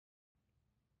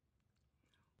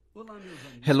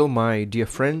Hello, my dear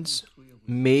friends.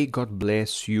 May God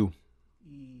bless you.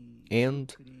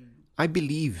 And I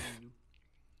believe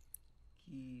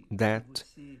that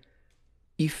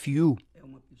if you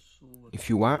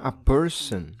are a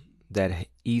person that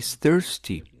is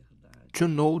thirsty to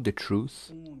know the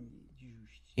truth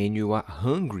and you are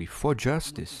hungry for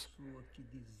justice,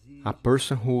 a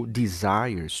person who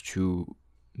desires to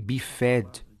be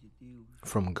fed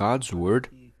from God's word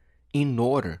in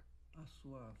order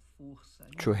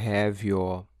to have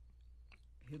your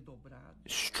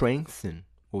strengthen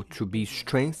or to be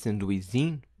strengthened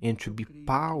within and to be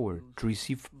power, to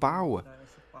receive power.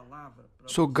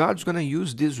 So God's going to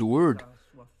use this word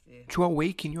to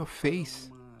awaken your faith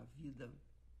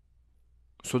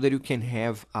so that you can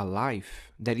have a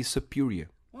life that is superior.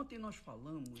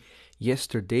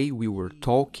 Yesterday we were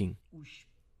talking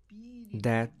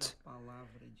that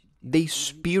the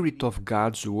Spirit of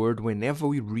God's Word, whenever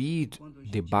we read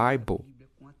the Bible,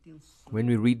 when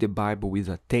we read the Bible with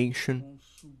attention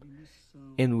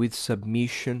and with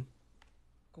submission,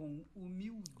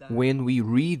 when we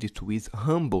read it with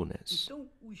humbleness,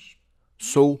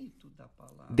 so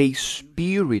the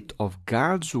Spirit of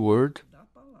God's Word,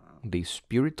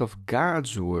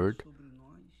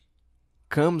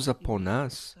 comes upon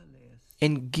us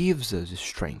and gives us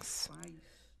strength.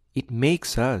 It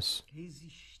makes us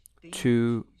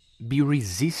to be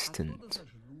resistant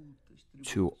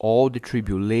to all the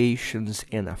tribulations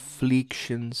and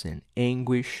afflictions and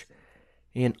anguish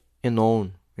and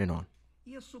on and on.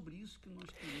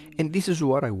 And this is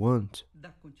what I want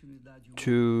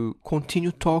to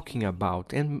continue talking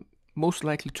about, and most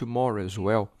likely tomorrow as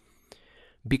well,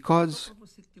 because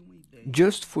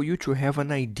just for you to have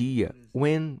an idea,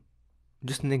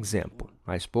 just an example,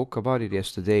 I spoke about it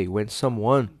yesterday, when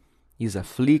someone is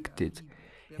afflicted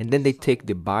and then they take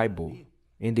the Bible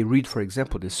and they read, for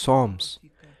example, the Psalms,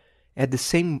 at the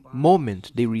same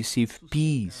moment they receive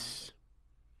peace,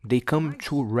 they come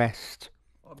to rest.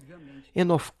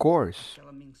 And of course,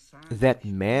 that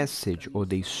message or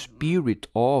the spirit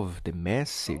of the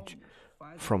message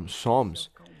from Psalms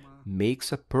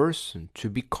makes a person to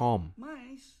be calm.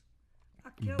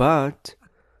 But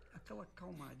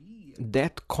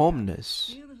that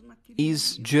calmness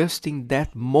is just in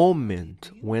that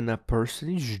moment when a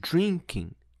person is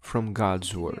drinking from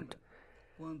God's word.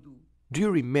 Do you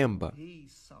remember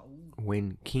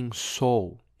when King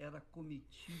Saul,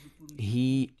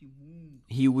 he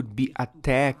would be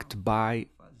attacked by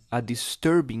a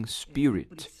disturbing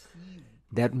spirit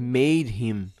that made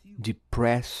him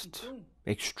depressed,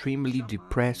 extremely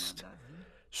depressed?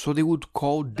 So they would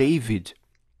call David.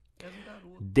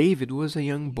 David was a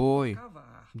young boy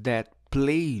that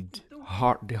played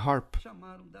the harp.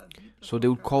 So they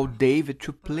would call David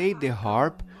to play the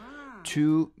harp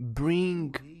to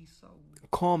bring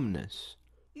calmness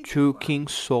to King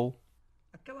Saul.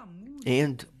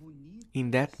 And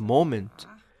in that moment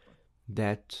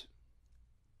that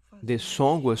the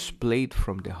song was played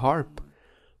from the harp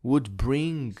would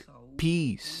bring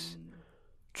peace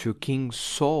to King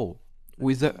Saul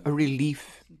with a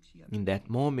relief. In that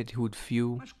moment he would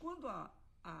feel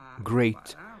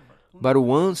great. But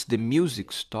once the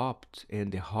music stopped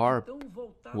and the harp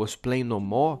was playing no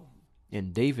more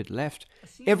and David left,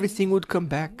 everything would come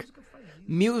back.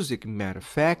 Music, matter of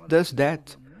fact, does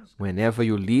that. Whenever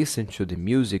you listen to the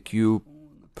music, you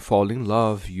fall in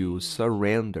love, you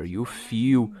surrender, you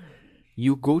feel,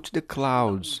 you go to the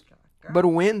clouds. But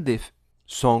when the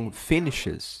song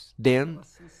finishes, then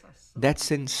that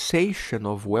sensation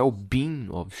of well-being,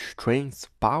 of strength,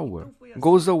 power,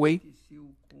 goes away.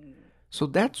 So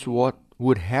that's what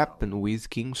would happen with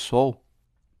King Saul,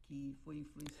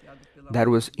 that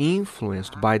was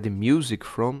influenced by the music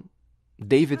from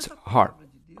David's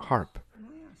harp.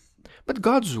 But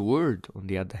God's word, on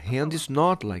the other hand, is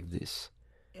not like this.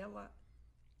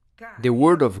 The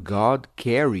word of God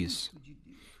carries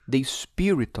the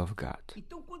Spirit of God.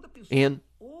 And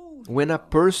when a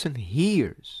person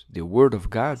hears the word of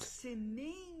God,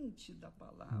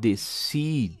 the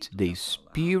seed, the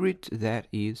Spirit that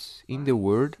is in the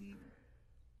word,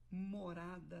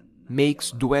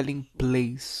 makes dwelling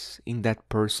place in that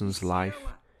person's life.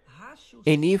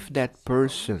 And if that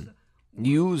person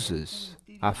uses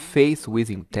a faith with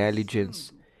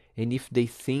intelligence, and if they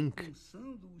think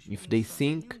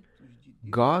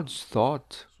God's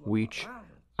thought, which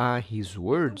are His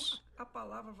words,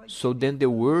 so then the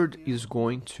word is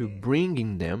going to bring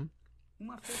in them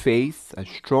faith, a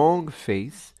strong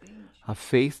faith, a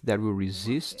faith that will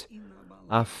resist,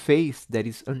 a faith that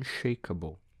is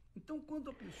unshakable.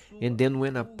 And then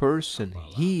when a person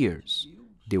hears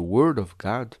the word of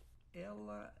God,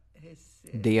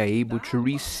 They are able to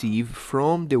receive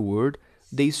from the Word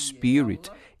the Spirit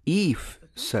if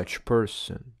such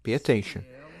person, pay attention,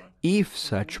 if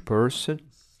such person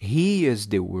hears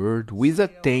the Word with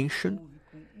attention,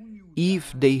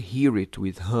 if they hear it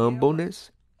with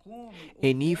humbleness,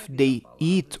 and if they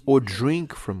eat or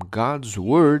drink from God's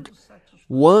Word,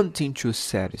 wanting to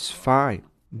satisfy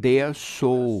their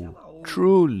soul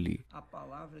truly.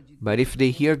 But if they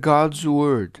hear God's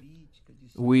Word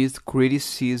with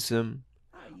criticism,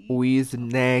 with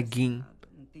nagging,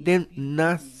 then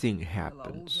nothing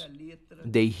happens.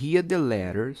 They hear the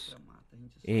letters,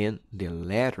 and the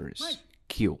letters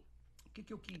kill.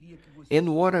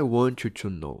 And what I want you to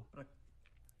know,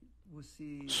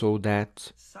 so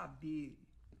that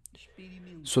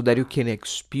you can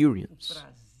experience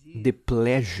the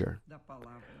pleasure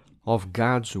of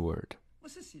God's Word.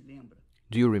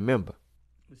 Do you remember?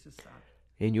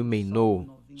 And you may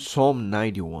know Psalm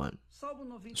 91.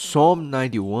 Psalm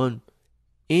 91,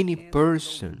 any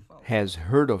person has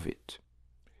heard of it.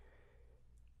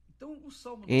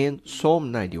 And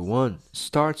Psalm 91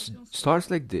 starts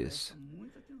like this.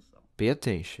 Pay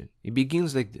attention. It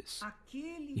begins like this.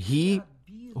 He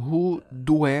who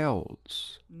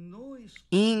dwells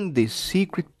in the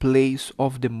secret place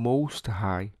of the Most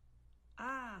High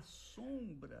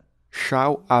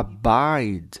shall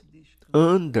abide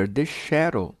under the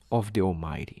shadow of the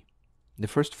Almighty. The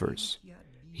first verse.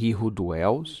 He who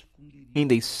dwells in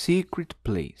the secret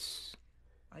place.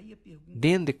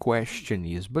 Then the question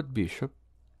is, but Bishop,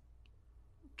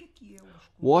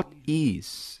 what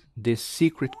is the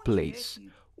secret place?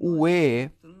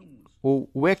 Where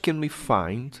can we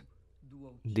find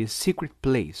the secret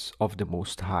place of the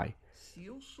Most High?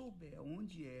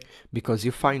 Because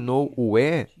if I know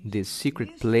where the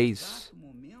secret place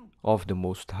of the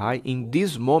Most High, in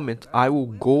this moment I will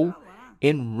go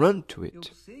and run to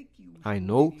it. I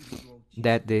know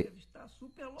that the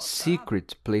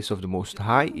secret place of the Most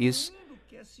High is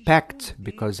packed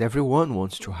because everyone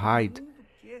wants to hide.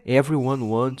 Everyone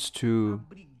wants to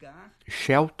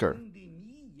shelter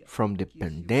from the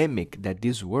pandemic that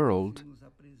this world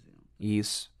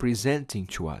is presenting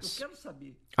to us.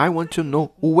 I want to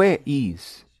know where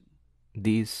is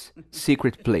this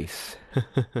secret place.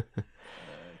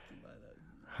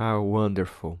 How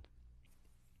wonderful.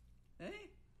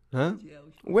 Huh?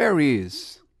 Where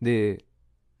is the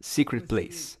secret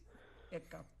place?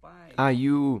 Are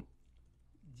you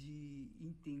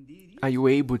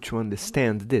able to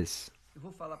understand this?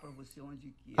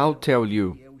 I'll tell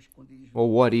you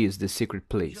what is the secret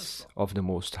place of the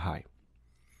Most High.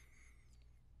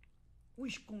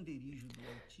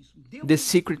 The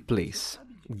secret place.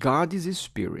 God is a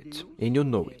spirit, and you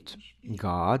know it.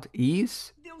 God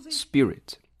is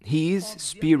spirit. He is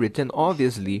spirit, and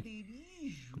obviously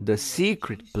the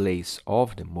secret place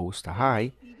of the Most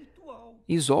High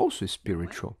is also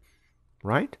spiritual,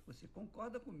 right?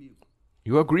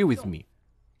 You agree with me?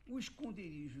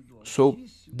 So,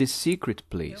 the secret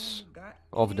place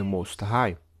of the Most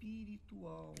High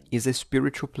is a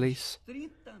spiritual place,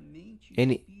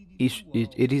 and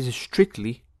it is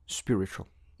strictly spiritual.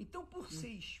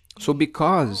 So,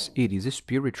 because it is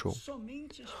spiritual,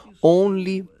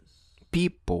 only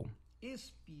people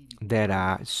that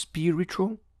are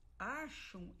spiritual,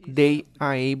 they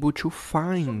are able to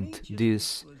find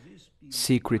this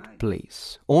secret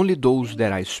place. Only those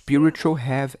that are spiritual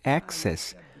have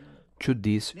access to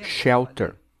this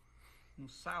shelter.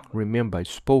 Remember, I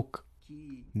spoke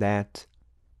that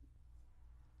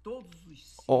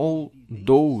all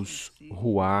those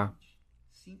who are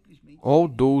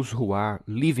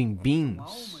living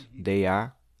beings, they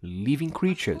are living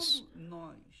creatures.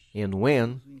 And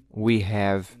when we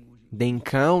have the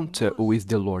encounter with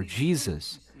the Lord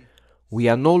Jesus, we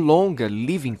are no longer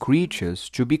living creatures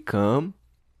to become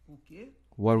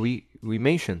what we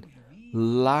mentioned,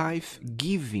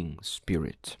 life-giving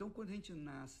spirit.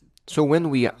 So when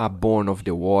we are born of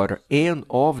the water and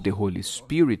of the Holy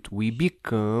Spirit, we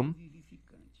become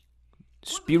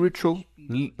spiritual,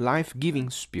 life-giving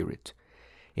spirit.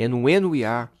 And when we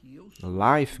are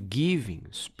life-giving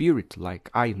spirit, like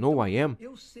I know I am,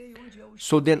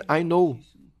 so then I know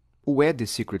where the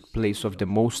secret place of the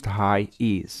Most High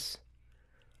is.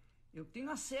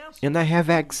 And I have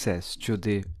access to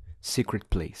the secret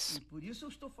place.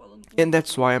 And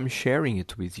that's why I'm sharing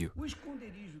it with you.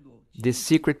 The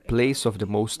secret place of the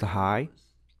Most High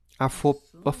are for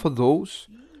those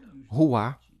who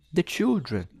are the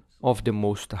children of the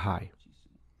Most High.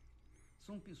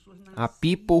 Are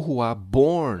people who are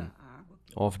born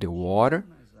of the water,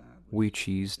 which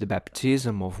is the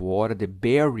baptism of water, the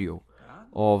burial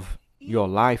of your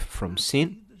life from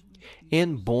sin,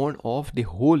 and born of the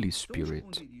Holy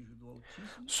Spirit.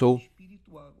 So,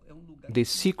 the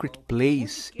secret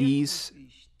place is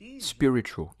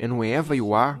spiritual. And wherever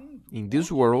you are in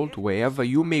this world, wherever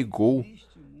you may go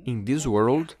in this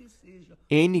world,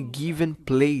 any given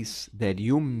place that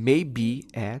you may be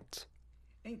at,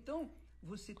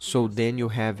 so then you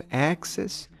have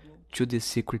access to the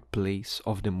secret place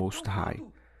of the Most High.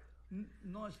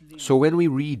 So when we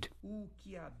read,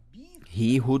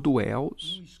 "He who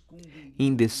dwells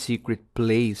in the secret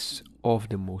place of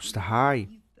the Most High,"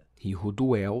 he who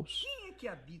dwells.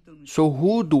 So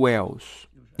who dwells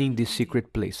in the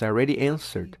secret place? I already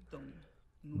answered.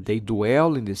 They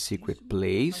dwell in the secret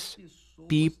place,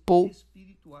 people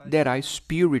that are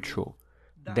spiritual,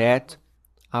 that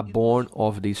are born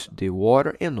of the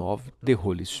water and of the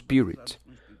Holy Spirit.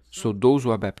 So those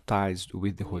who are baptized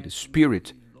with the Holy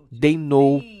Spirit, they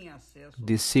know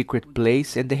the secret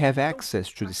place and they have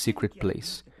access to the secret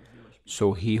place.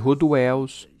 So he who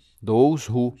dwells, those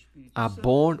who are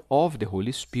born of the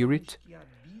Holy Spirit,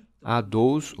 are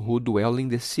those who dwell in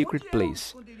the secret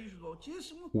place.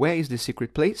 Where is the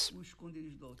secret place?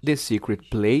 The secret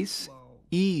place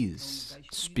is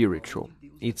spiritual.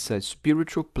 It's a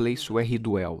spiritual place where he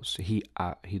dwells. He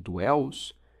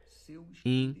dwells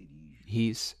in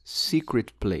his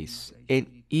secret place. And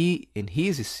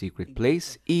his secret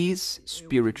place is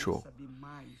spiritual.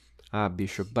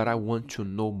 Bishop, but I want to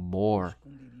know more.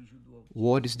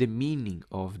 What is the meaning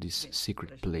of this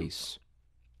secret place?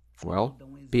 Well,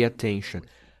 pay attention.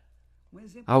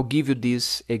 I'll give you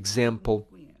this example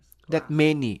that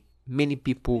many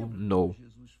people know.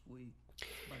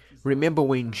 Remember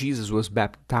when Jesus was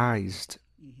baptized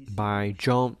by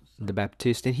John the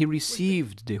Baptist and he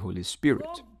received the Holy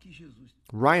Spirit?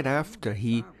 Right after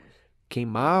he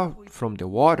came out from the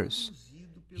waters,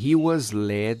 he was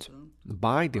led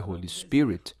by the Holy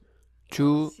Spirit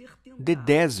to the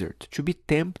desert to be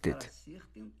tempted.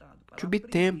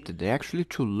 Actually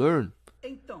to learn.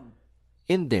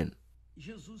 And then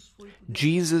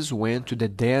Jesus went to the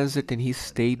desert and he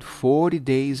stayed 40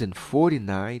 days and 40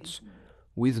 nights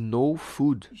with no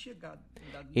food.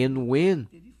 And when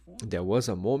there was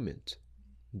a moment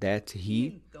that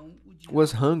he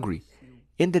was hungry,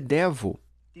 and the devil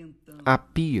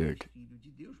appeared,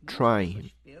 trying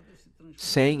him,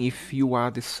 saying, "If you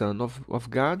are the Son of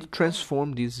God,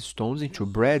 transform these stones into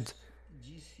bread."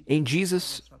 And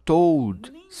Jesus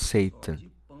told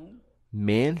Satan,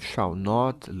 "Man shall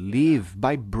not live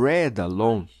by bread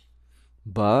alone,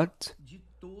 but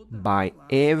by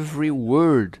every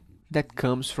word that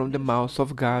comes from the mouth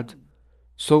of God."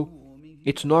 So,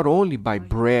 it's not only by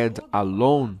bread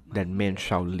alone that man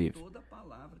shall live,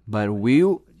 but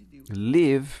will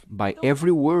live by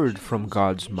every word from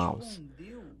God's mouth.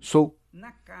 So,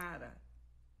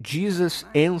 Jesus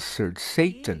answered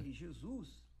Satan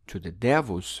to the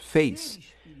devil's face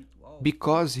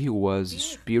because he was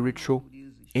spiritual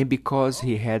and because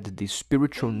he had the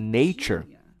spiritual nature.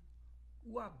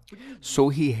 So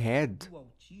he had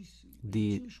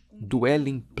the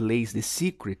dwelling place, the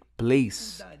secret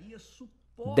place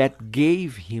that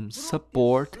gave him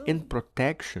support and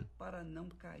protection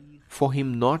for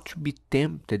him not to be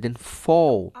tempted and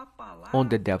fall on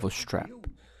the devil's trap.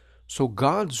 So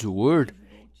God's word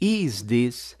is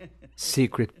this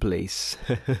secret place.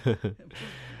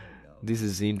 This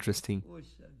is interesting.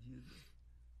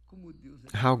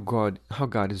 How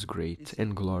God is great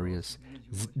and glorious.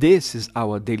 This is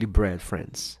our daily bread,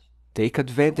 friends. Take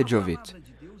advantage of it.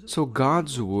 So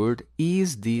God's word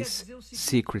is this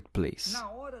secret place.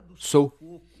 So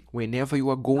whenever you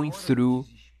are going through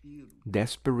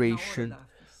desperation,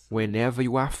 whenever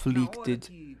you are afflicted,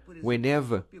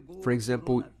 whenever, for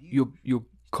example, you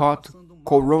caught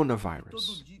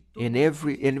coronavirus, and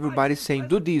everybody's saying,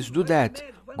 "Do this, do that,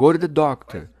 go to the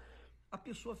doctor."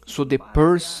 So the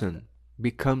person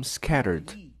becomes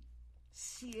scattered.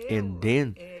 And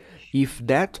then, if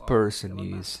that person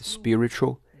is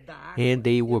spiritual, and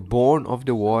they were born of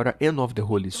the water and of the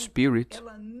Holy Spirit,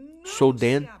 so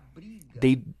then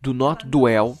they do not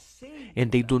dwell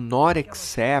and they do not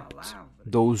accept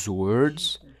those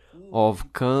words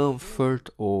of comfort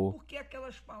or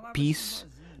peace,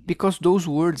 because those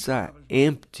words are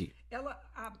empty.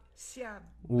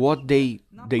 What they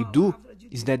do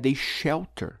is that they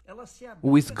shelter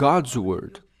with God's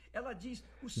word.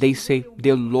 They say,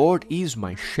 "The Lord is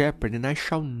my shepherd and I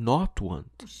shall not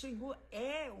want."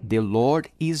 The Lord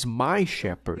is my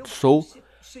shepherd. So,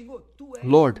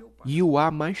 Lord, you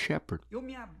are my shepherd.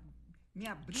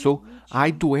 So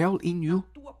I dwell in you,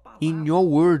 in your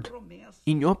word,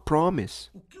 in your promise.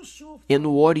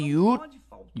 And what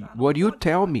you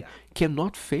tell me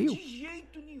cannot fail.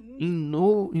 in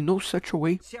no such a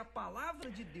way. Se a palavra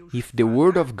de Deus If the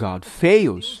word falhar, of God Deus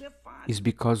fails, é falho. it's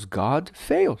because God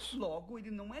fails, Logo,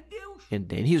 ele não é Deus. and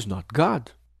then he's not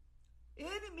God.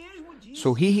 Ele mesmo disse,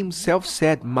 So he himself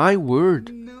said, my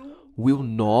word não will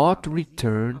not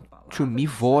return to me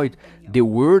void. The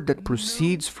word that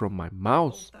proceeds from my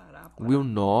mouth will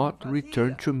not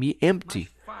return to me empty,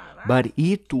 but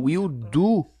it will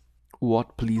do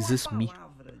what pleases me.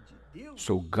 palavra de Deus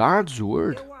So God's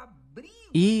word é o abrigo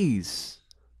is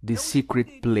the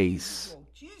secret place,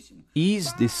 Altíssimo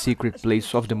is the secret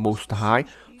place of the Most High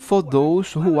for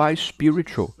those who are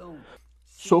spiritual.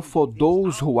 So for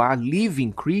those who are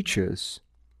living creatures,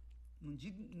 não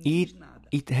diz it, nada.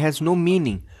 it has no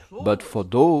meaning. But for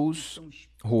those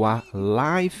who are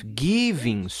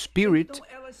life-giving spirit, Então,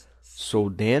 elas so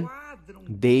then quadram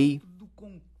they dentro do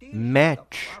contexto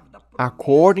match da palavra, da promessa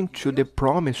according de to the Deus,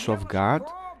 promise e of elas God,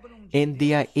 cobram de and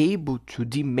they are Deus able to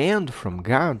demand from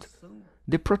God proteção.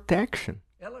 the protection.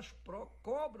 Elas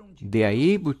cobram de They are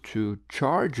Deus able to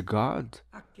charge God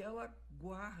aquela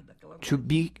guarda, aquela to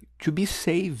be E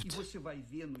saved. você vai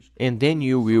ver no And then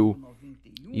you Salmo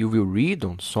 91, will read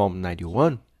on Psalm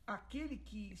 91 aquele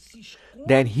que se esconde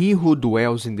that he who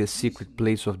dwells in the secret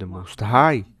place of the Most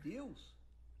High, de Deus,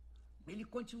 ele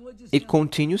continua dizendo, it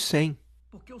continues saying,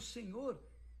 porque o Senhor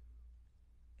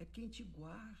é quem te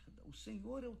guarda, o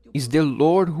Senhor é o teu is the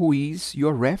Lord who is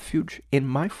your refuge and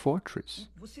my fortress.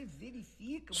 Você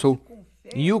verifica, So você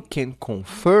confere you can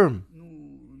confirm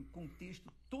no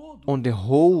contexto todo on the do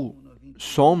whole Salmo 91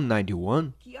 Psalm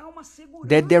 91 que há uma segurança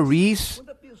that there is quando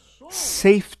a pessoa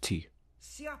safety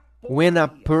se apoia, when a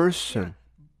person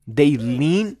they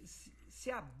lean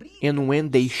se abriga and when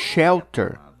they sobre a shelter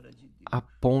palavra de Deus.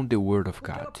 upon the word of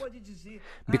Porque ela God. pode dizer,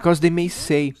 Because they may tu és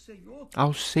say, o Senhor,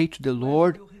 I'll say to the tu és o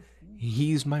Lord, meu refúgio.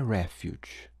 He is my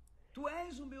refuge. Tu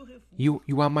és o meu refúgio.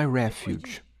 You are my Depois refuge.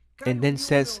 diz, And "Caiam then 1000 ao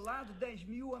says, meu lado,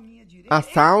 10.000 à minha direita, a eu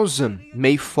não thousand verei may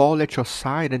nem fall at your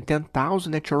side and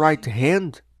 10,000 at your right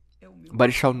hand, é o meu but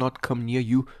it shall not come near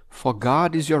you, for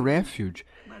God is your refuge.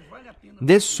 Mas vale a pena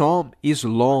This você psalm is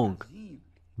long, sozinho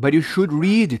but you should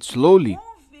read it slowly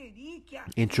conferir que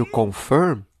and to aquele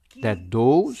confirm que that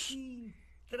those se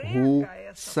who entrega a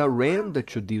essa surrender palavra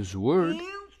to this word,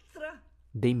 entra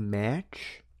they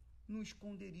match no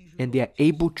esconderijo and do they are Altíssimo.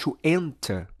 able to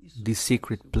enter the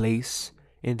secret place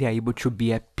and they are able to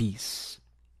be at peace.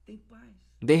 Tem paz,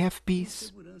 They have tem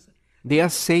peace. segurança. They are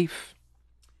safe.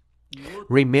 outro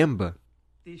Remember,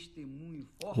 testemunho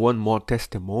forte, one more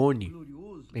testimony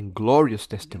glorioso, and glorious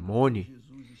testimony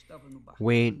Jesus estava no barco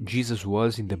when Jesus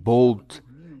was in the boat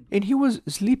dormindo, and he was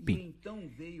e sleeping, então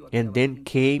veio and aquela then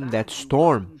came that tempestade,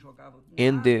 storm, um jogava para um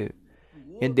and lado, the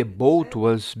pro and the outro, boat etc.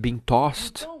 was being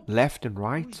tossed Então, left and os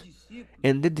right, discípulos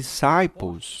and the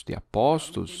disciples, the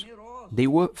apostles, temerosos, they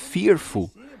were fearful.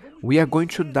 We are going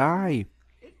to die.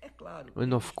 É claro, And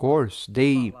eles of course,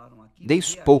 they falaram aqui, they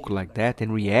spoke reagiram like that and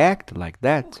daquela react like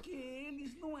that porque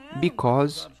eles não eram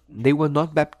because batizados com they were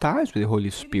not baptized with the Holy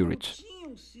eles não Spirit.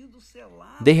 tinham sido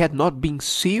selados, They had not been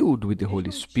sealed with the eles Holy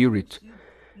não tinham Spirit. sido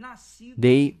nascidos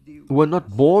They de Deus, were not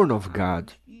nascidos born da of água e do God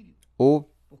Espírito, or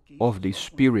porque of isso the só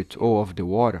Spirit aconteceu or of the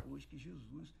water. depois que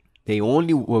Jesus They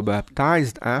only were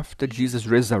baptized after Jesus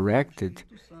resurrected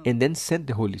and then sent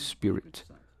the Holy Spirit.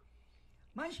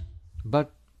 Mas But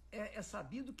é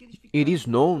sabido que eles it ficaram is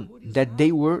known that they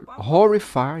aterrorizados, were pavor.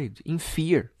 horrified in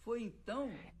fear. Foi então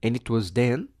And it was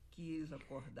then que eles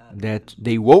acordaram that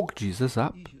they woke Jesus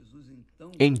up, e Jesus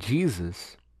então and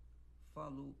Jesus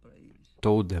falou para eles: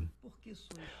 told them, por que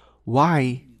sois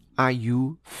why are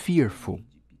you fearful, de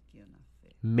pequena fé?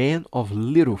 men of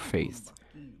little faith?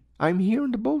 Barquinho, I'm here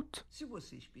in the boat. se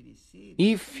vocês perecerem,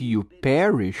 If you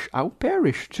perish, I'll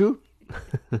perish too.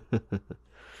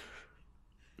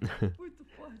 muito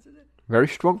forte, né? Very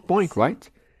strong point,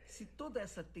 right? Se toda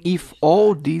essa If tempestade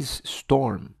all this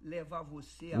storm levar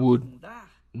você a would afundar,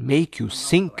 make you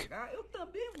sink, naufragar, eu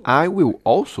também vou. I will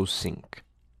also sink.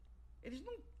 Eles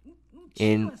não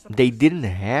tinham And essa they percepção. didn't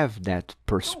have that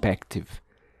perspective.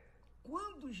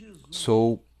 Quando Jesus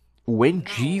So when na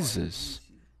hora Jesus,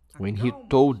 disse, when he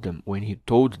 "Acalma-se",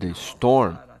 told the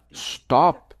storm,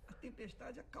 stop, a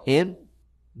tempestade acalmou. and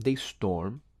the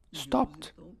storm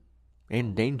stopped. Então,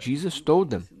 And then Jesus told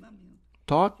them,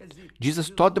 ensinamento. Quer dizer, Jesus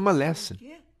taught them a lesson. o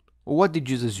quê? What did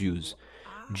Jesus use?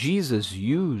 Jesus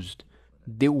used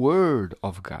the word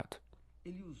of God.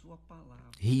 Ele usou a palavra.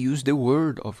 He used the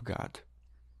word of God.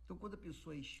 Então, quando a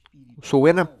pessoa é espiritual, So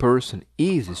when a person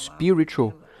is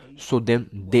spiritual, so then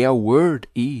their word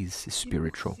is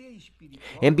spiritual. ser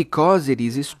espiritual, And because it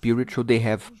is spiritual, they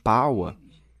have power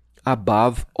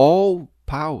above all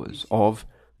powers of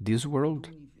this world,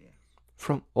 universo.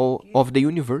 from all of the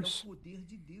universe, o poder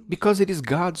de Deus. because it is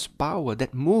God's power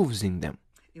that moves in them.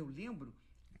 Eu lembro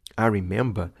I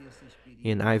remember, ter essa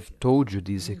experiência. and I've told you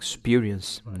this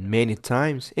experience many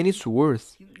times, and it's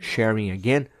worth sharing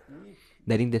again,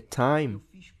 that in the time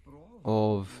Fiz prova,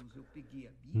 of Deus, eu peguei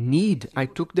a Bíblia. need, I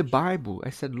took the Bible.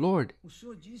 I said, Lord, O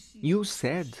Senhor disse, you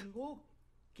said, Senhor,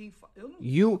 quem eu não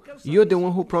you're quero the saber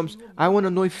one se who o promised. Senhor I want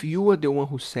to know if you are the one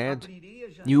who said, abrirei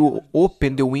as you janelas do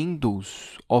open the céu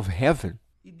windows of heaven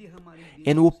e derramarei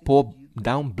and bênçãos will sem pour medida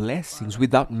down blessings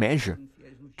without measure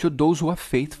infiéis no to dia. those who are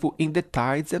faithful in the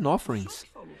tithes and offerings.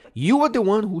 Falou, tá aqui. You are the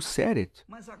one who said it.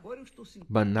 Mas agora eu estou sentindo,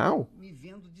 But now, me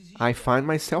vendo I desesperado, find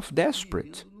myself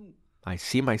desperate. vivendo num I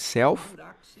see myself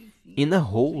buraco sem fim, in a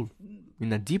sem hole, fundo.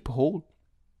 in a deep hole.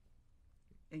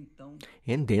 Então,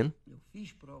 And then eu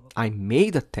fiz prova, I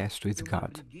made a test with eu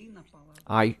God. briguei na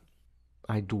palavra.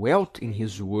 I dwelt in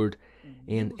His Word,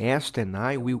 and Esther and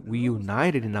I, we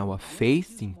united in our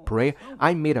faith in prayer.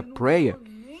 I made a prayer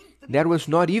that was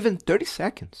not even 30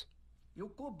 seconds. Eu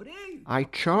cobrei I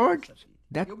charged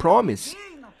that eu promise.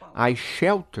 briguei na palavra. I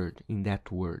sheltered in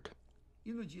that word.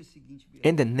 E no dia seguinte, veio.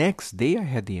 And the next day I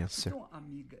had the answer. Então,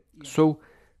 amiga, e So,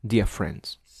 dear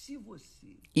friends, se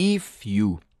você if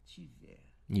you tiver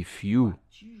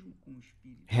batismo com o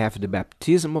Espírito, have the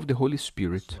baptism of the Holy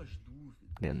Spirit, suas dúvidas,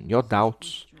 then your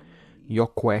doubts, your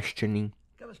questioning,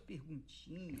 aquelas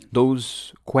perguntinhas,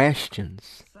 those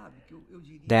questions sabe, que eu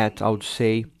diria that I would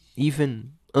say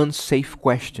even unsafe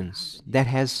questions that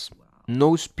has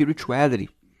no spirituality,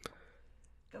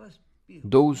 aquelas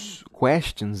those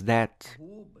questions that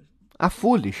bobas, are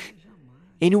foolish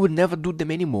and you would never do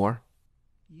them anymore.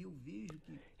 e eu vejo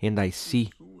que And I see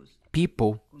pessoas,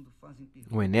 people, quando fazem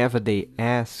perguntas, whenever they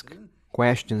ask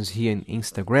questions here in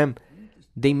Instagram,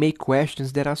 they make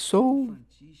questions that are so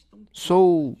infantis, tão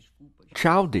so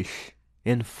childish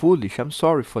and foolish. I'm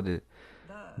sorry for the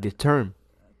term,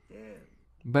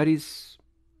 but it's,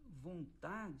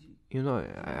 vontade, you know,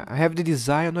 I have the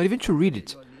desire not even to read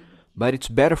it, but it's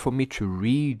better for me to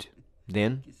read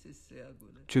than que ser cego,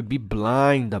 né? to be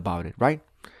blind about it, right?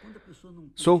 Quando a pessoa não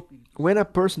tem So Espírito, when a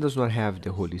person does not have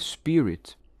the Holy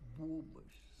Spirit, bobas,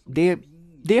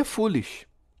 they are foolish.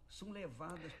 são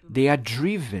levadas pelos They are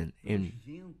driven and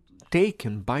ventos,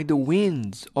 taken by the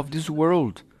winds of this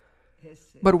world.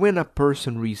 recebem. But when a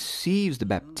person receives the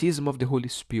baptism of the Holy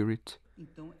Spirit,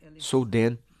 Então, ela é so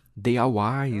then they are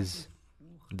wise,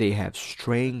 they have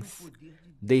strength,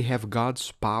 they have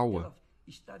God's power,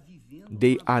 está vivendo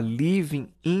they are living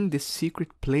in the secret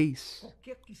place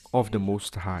qualquer que seja of the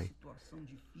Most a High. situação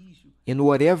difícil And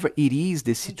whatever it is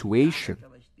the situation que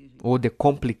ela esteja, or the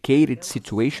complicated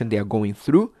situation they are going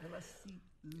through, ela se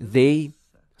they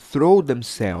throw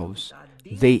themselves,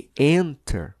 they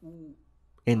enter, o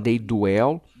and they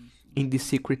dwell in the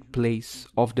secret place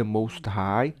of the Most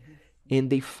High, and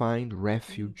they find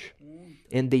refuge,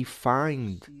 and they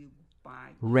find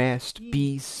Pai, rest,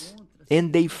 peace,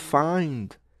 and they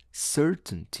find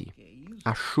certainty,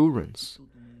 assurance,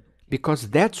 because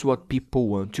that's what people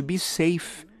want, to be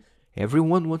safe.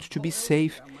 Everyone wants to be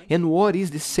safe. And what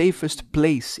is the safest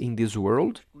place in this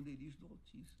world? esconderijo do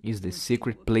Altíssimo. Is the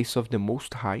secret place of the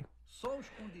Most High. Só o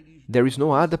esconderijo There is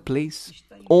no other place.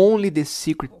 Only the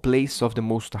secret place of the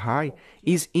Most High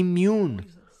is immune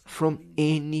from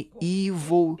any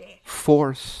evil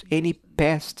force, any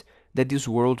pest that this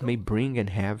world may bring and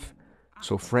have.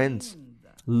 So, friends,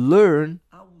 learn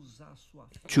a usar sua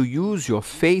fé to use your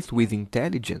faith with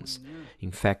intelligence.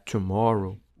 In fact,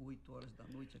 tomorrow 8 horas da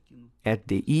noite aqui no at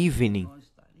the evening nós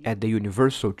estaremos, at the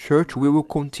Universal Church, we will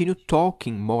continue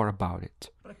talking more about it,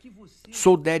 para que você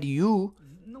so that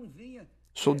não venha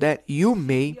you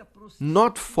may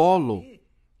not follow,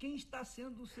 quem está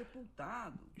sendo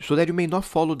sepultado, so that you may not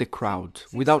follow the crowd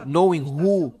without knowing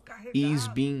who is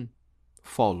being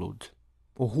followed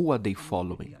or who are they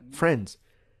following. Friends,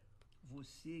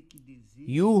 você que deseja,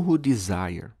 you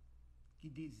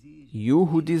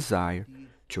who desire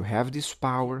to have this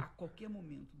power a qualquer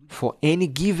momento do for any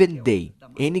given day,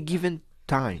 any given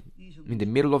time, in the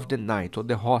middle of the night, or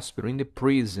the hospital, in the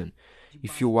prison,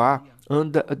 if you are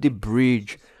under the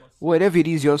bridge, whatever it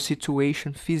is your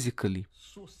situation physically,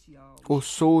 social, or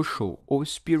social, or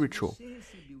spiritual, você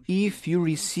recebeu if you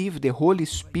receive the Holy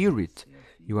Spirit,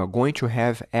 you are going to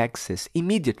have access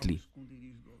immediately o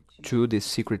esconderijo do Altíssimo, to the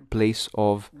secret place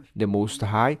of the Most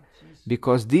High,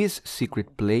 because this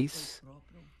secret place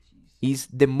próprio Altíssimo is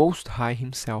the Most High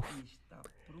Himself, está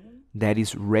pronto that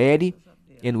is ready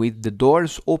and with the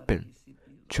doors open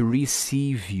to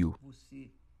receive you. você,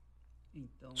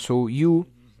 então, So you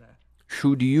usar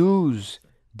should use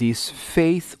this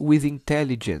faith with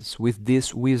intelligence, with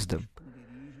this wisdom, o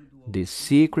esconderijo do The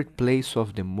secret place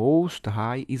of the Most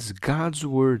High is God's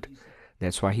Word.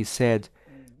 That's why he said,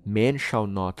 man shall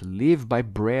not live by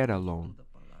bread alone,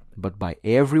 but by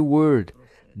every word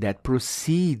that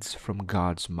proceeds from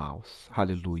God's mouth.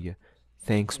 Hallelujah.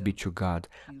 Thanks be to God.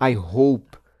 I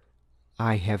hope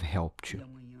I have helped you.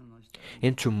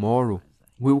 And tomorrow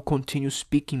we will continue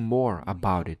speaking more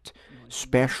about it,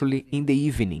 especially in the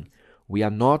evening. We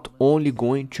are not only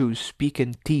going to speak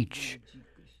and teach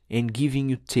and giving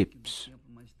you tips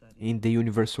in the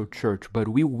Universal Church, but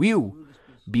we will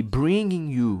be bringing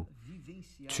you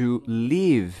to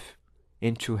live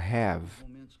and to have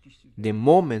the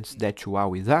moments that you are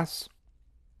with us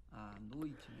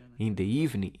in the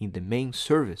evening, in the main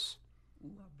service,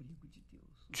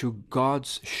 to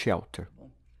God's shelter.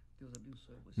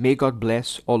 May God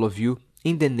bless all of you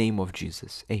in the name of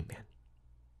Jesus. Amen.